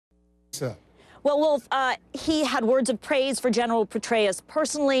Well, Wolf, he had words of praise for General Petraeus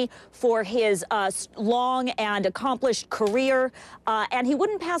personally for his long and accomplished career, and he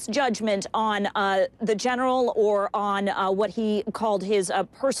wouldn't pass judgment on the general or on what he called his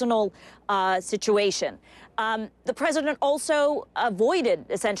personal situation. The president also avoided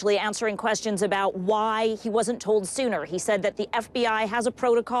essentially answering questions about why he wasn't told sooner. He said that the FBI has a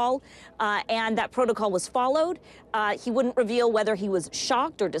protocol and that protocol was followed. He wouldn't reveal whether he was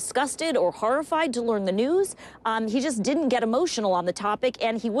shocked or disgusted or horrified to learn the news. He just didn't get emotional on the topic,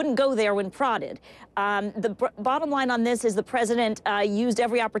 and he wouldn't go there when prodded. The bottom line on this is the president used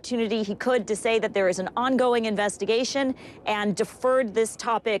every opportunity he could to say that there is an ongoing investigation and deferred this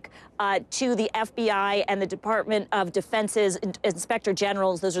topic to the FBI and the Department of Defense's inspector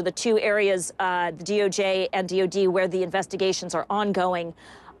generals. Those are the two areas, the DOJ and DOD, where the investigations are ongoing.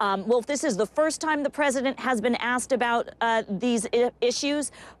 Wolf, this is the first time the president has been asked about these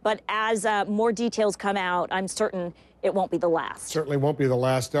issues, but as more details come out, I'm certain it won't be the last. Certainly won't be the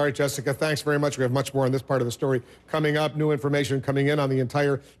last. All right, Jessica, thanks very much. We have much more on this part of the story coming up. New information coming in on the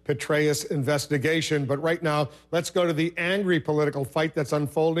entire Petraeus investigation. But right now, let's go to the angry political fight that's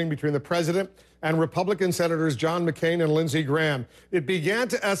unfolding between the president and Republican Senators John McCain and Lindsey Graham. It began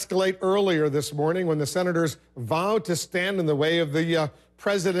to escalate earlier this morning when the senators vowed to stand in the way of the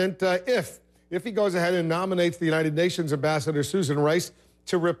president if he goes ahead and nominates the United Nations Ambassador Susan Rice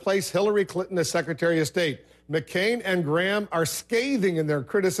to replace Hillary Clinton as Secretary of State. McCain and Graham are scathing in their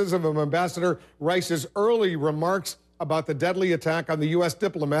criticism of Ambassador Rice's early remarks about the deadly attack on the U.S.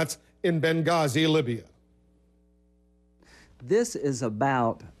 diplomats in Benghazi, Libya. This is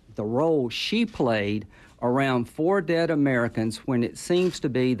about the role she played around 4 dead Americans when it seems to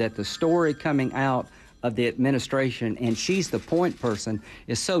be that the story coming out of the administration, and she's the point person,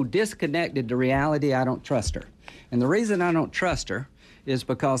 is so disconnected to reality, I don't trust her. And the reason I don't trust her is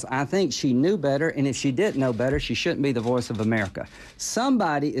because I think she knew better, and if she didn't know better, she shouldn't be the voice of America.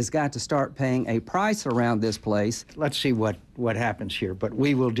 Somebody has got to start paying a price around this place. Let's see what happens here, but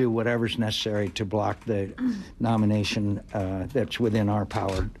we will do whatever's necessary to block the nomination that's within our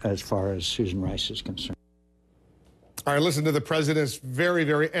power as far as Susan Rice is concerned. All right, listen to the president's very,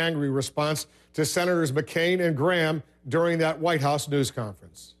 very angry response to Senators McCain and Graham during that White House news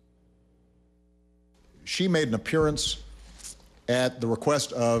conference. She made an appearance at the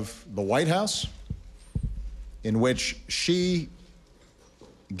request of the White House in which she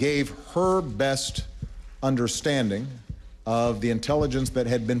gave her best understanding of the intelligence that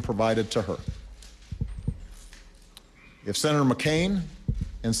had been provided to her. If Senator McCain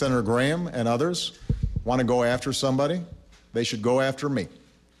and Senator Graham and others want to go after somebody, they should go after me.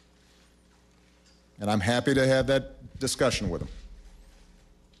 And I'm happy to have that discussion with them.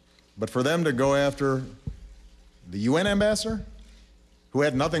 But for them to go after the UN ambassador, who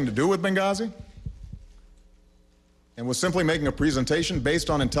had nothing to do with Benghazi, and was simply making a presentation based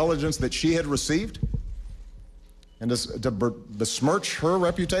on intelligence that she had received, and to besmirch her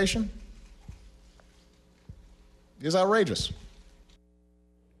reputation, is outrageous.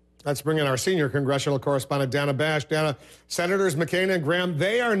 Let's bring in our senior congressional correspondent, Dana Bash. Dana, Senators McCain and Graham,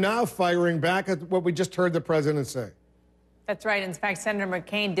 they are now firing back at what we just heard the president say. That's right. In fact, Senator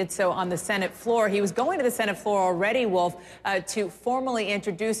McCain did so on the Senate floor. He was going to the Senate floor already, Wolf, to formally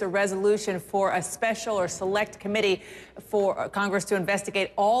introduce a resolution for a special or select committee for Congress to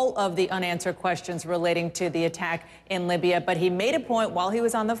investigate all of the unanswered questions relating to the attack in Libya. But he made a point while he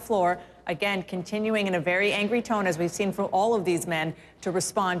was on the floor, again, continuing in a very angry tone, as we've seen from all of these men, to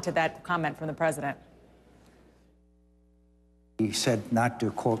respond to that comment from the president. He said not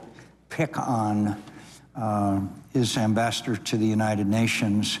to, quote, pick on his ambassador to the United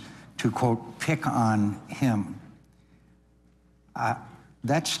Nations, to, quote, pick on him.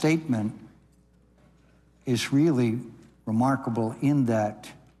 That statement is really remarkable in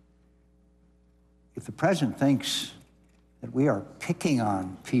that if the president thinks that we are picking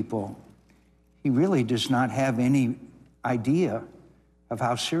on people, he really does not have any idea of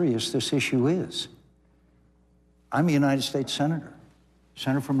how serious this issue is. I'm a United States Senator.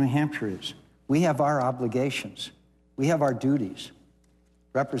 Senator from New Hampshire is. We have our obligations. We have our duties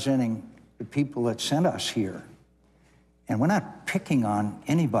representing the people that sent us here. And we're not picking on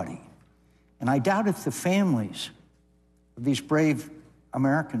anybody. And I doubt if the families of these brave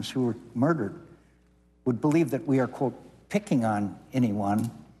Americans who were murdered would believe that we are, quote, picking on anyone,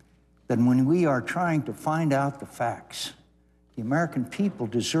 then when we are trying to find out the facts, the American people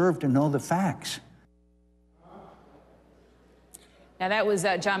deserve to know the facts. Now, that was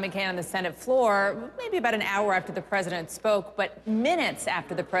John McCain on the Senate floor, maybe about an hour after the president spoke, but minutes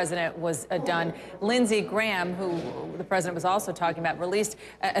after the president was done. Lindsey Graham, who the president was also talking about, released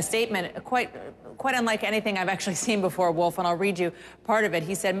a statement quite unlike anything I've actually seen before, Wolf, and I'll read you part of it.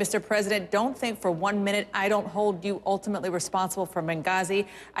 He said, "Mr. President, don't think for 1 minute I don't hold you ultimately responsible for Benghazi.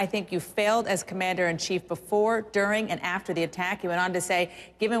 I think you failed as commander-in-chief before, during, and after the attack." He went on to say,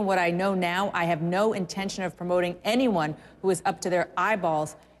 "Given what I know now, I have no intention of promoting anyone who is up to their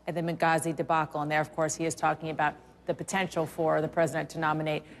eyeballs at the Benghazi debacle." And there, of course, he is talking about the potential for the president to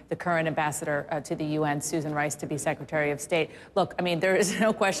nominate the current ambassador to the UN, Susan Rice, to be Secretary of State. Look, I mean, there is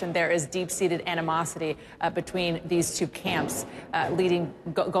no question there is deep-seated animosity between these two camps,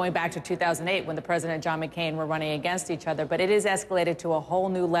 going back to 2008 when the president and John McCain were running against each other. But it is escalated to a whole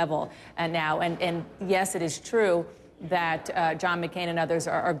new level now. And yes, it is true that John McCain and others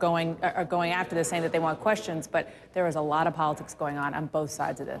are going after this, saying that they want questions, but there is a lot of politics going on both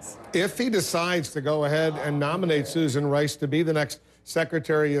sides of this. If he decides to go ahead and nominate Susan Rice to be the next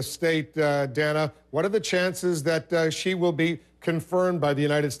Secretary of State, Dana, what are the chances that she will be confirmed by the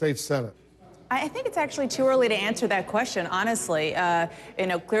United States Senate? I think it's actually too early to answer that question, honestly. You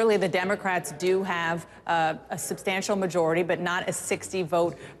know, clearly the Democrats do have a substantial majority, but not a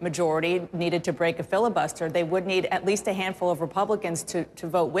 60-vote majority needed to break a filibuster. They would need at least a handful of Republicans to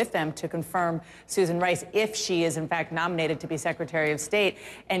vote with them to confirm Susan Rice if she is, in fact, nominated to be Secretary of State.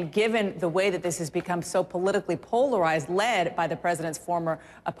 And given the way that this has become so politically polarized, led by the president's former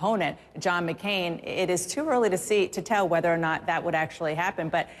opponent, John McCain, it is too early to tell whether or not that would actually happen.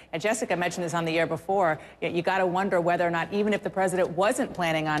 But Jessica mentioned this on the air before. You got to wonder whether or not, even if the president wasn't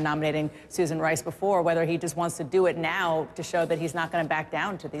planning on nominating Susan Rice before, whether he just wants to do it now to show that he's not going to back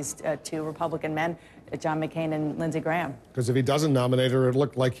down to these two Republican men, John McCain and Lindsey Graham. Because if he doesn't nominate her,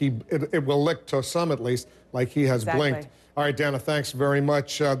 it will look, to some at least, like he has blinked. All right, Dana, thanks very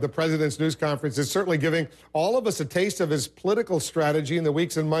much. The president's news conference is certainly giving all of us a taste of his political strategy in the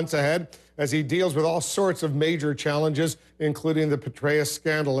weeks and months ahead as he deals with all sorts of major challenges, including the petraeus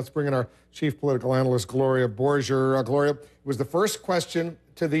scandal. Let's bring in our chief political analyst, Gloria Borger. Gloria, it was the first question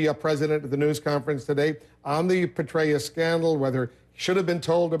to the president at the news conference today on the petraeus scandal, whether he should have been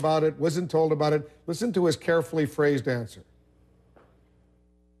told about it, wasn't told about it. Listen to his carefully phrased answer.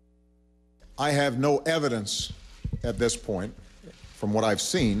 I have no evidence at this point, from what I've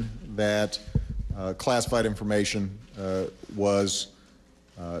seen, that classified information was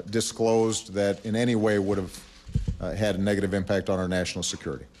disclosed that in any way would have had a negative impact on our national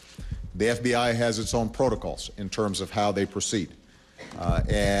security. The FBI has its own protocols in terms of how they proceed.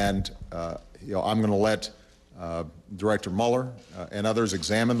 You know, I'm going to let Director Mueller and others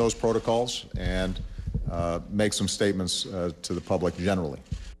examine those protocols and make some statements to the public generally.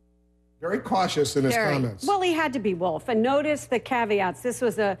 Very cautious in his comments. Well, he had to be, Wolf. And notice the caveats. This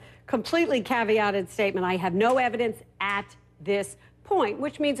was a completely caveated statement. I have no evidence at this point,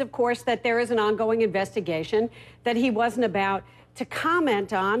 which means, of course, that there is an ongoing investigation that he wasn't about to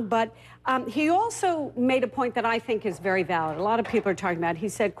comment on. But he also made a point that I think is very valid. A lot of people are talking about. He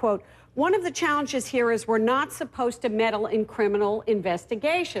said, quote, "One of the challenges here is we're not supposed to meddle in criminal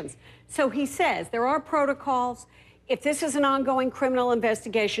investigations." So he says there are protocols. If this is an ongoing criminal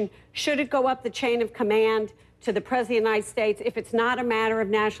investigation, should it go up the chain of command to the President of the United States if it's not a matter of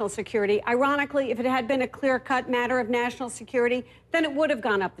national security? Ironically, if it had been a clear-cut matter of national security, then it would have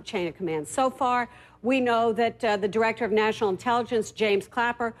gone up the chain of command. So far, we know that the Director of National Intelligence, James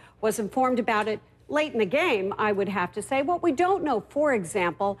Clapper, was informed about it late in the game, I would have to say. What we don't know, for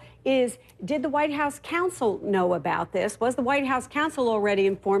example, is did the White House counsel know about this? Was the White House counsel already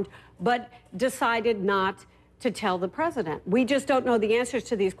informed but decided not to tell the president? We just don't know the answers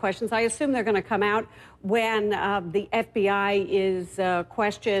to these questions. I assume they're going to come out when the FBI is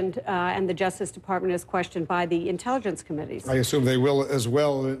questioned and the Justice Department is questioned by the intelligence committees. I assume they will as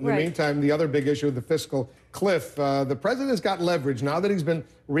well. In the meantime, the other big issue, the fiscal cliff. The president has got leverage now that he's been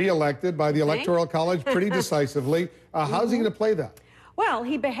reelected by the Electoral College pretty decisively. How's he going to play that? Well,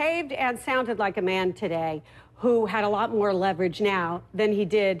 he behaved and sounded like a man today who had a lot more leverage now than he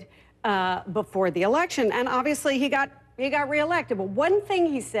did before the election, and obviously he got reelected. But one thing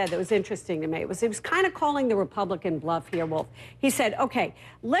he said that was interesting to me was he was kind of calling the Republican bluff here, Wolf. He said, okay,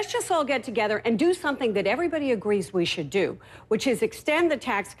 let's just all get together and do something that everybody agrees we should do, which is extend the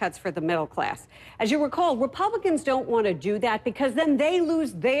tax cuts for the middle class. As you recall, Republicans don't want to do that because then they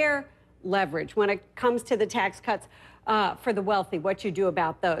lose their leverage when it comes to the tax cuts for the wealthy, what you do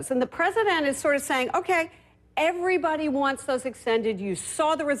about those. And the president is sort of saying, okay, everybody wants those extended. You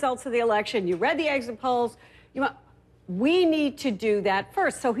saw the results of the election. You read the exit polls. We need to do that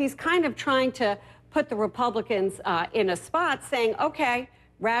first. So he's kind of trying to put the Republicans in a spot saying, okay,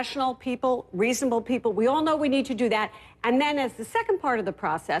 rational people, reasonable people, we all know we need to do that. And then as the second part of the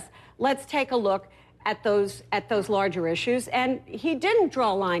process, let's take a look at those larger issues. And he didn't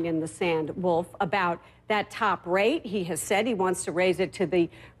draw a line in the sand, Wolf, about that top rate. He has said he wants to raise it to the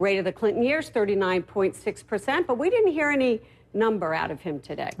rate of the Clinton years, 39.6%, but we didn't hear any number out of him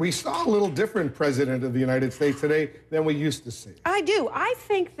today. We saw a little different president of the United States today than we used to see. I do. I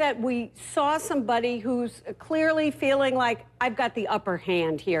think that we saw somebody who's clearly feeling like, I've got the upper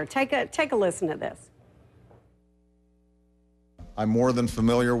hand here. Take a listen to this. I'm more than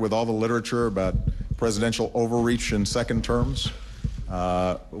familiar with all the literature about presidential overreach in second terms.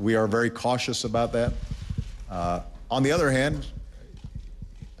 We are very cautious about that. On the other hand,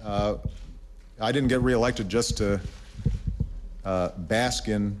 I didn't get reelected just to bask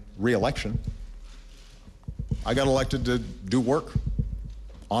in reelection. I got elected to do work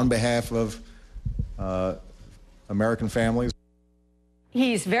on behalf of American families.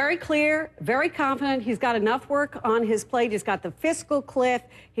 He's very clear, very confident. He's got enough work on his plate. He's got the fiscal cliff.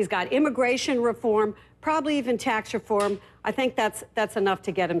 He's got immigration reform, probably even tax reform. I think that's enough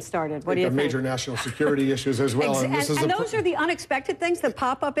to get him started. What do you think? Major national security issues as well. And those are the unexpected things that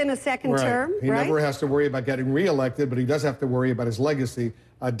pop up in a second term, He never has to worry about getting reelected, but he does have to worry about his legacy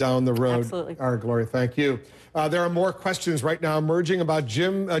down the road. Absolutely. All right, Gloria, thank you. There are more questions right now emerging about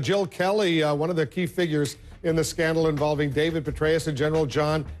Jill Kelly, one of the key figures in the scandal involving David Petraeus and General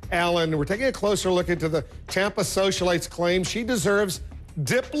John Allen. We're taking a closer look into the Tampa socialite's claim she deserves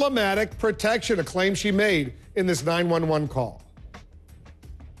diplomatic protection, a claim she made in this 911 call.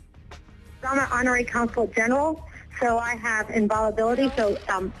 I'm an honorary consul general, so I have inviolability, so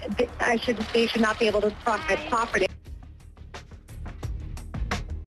they should not be able to profit property.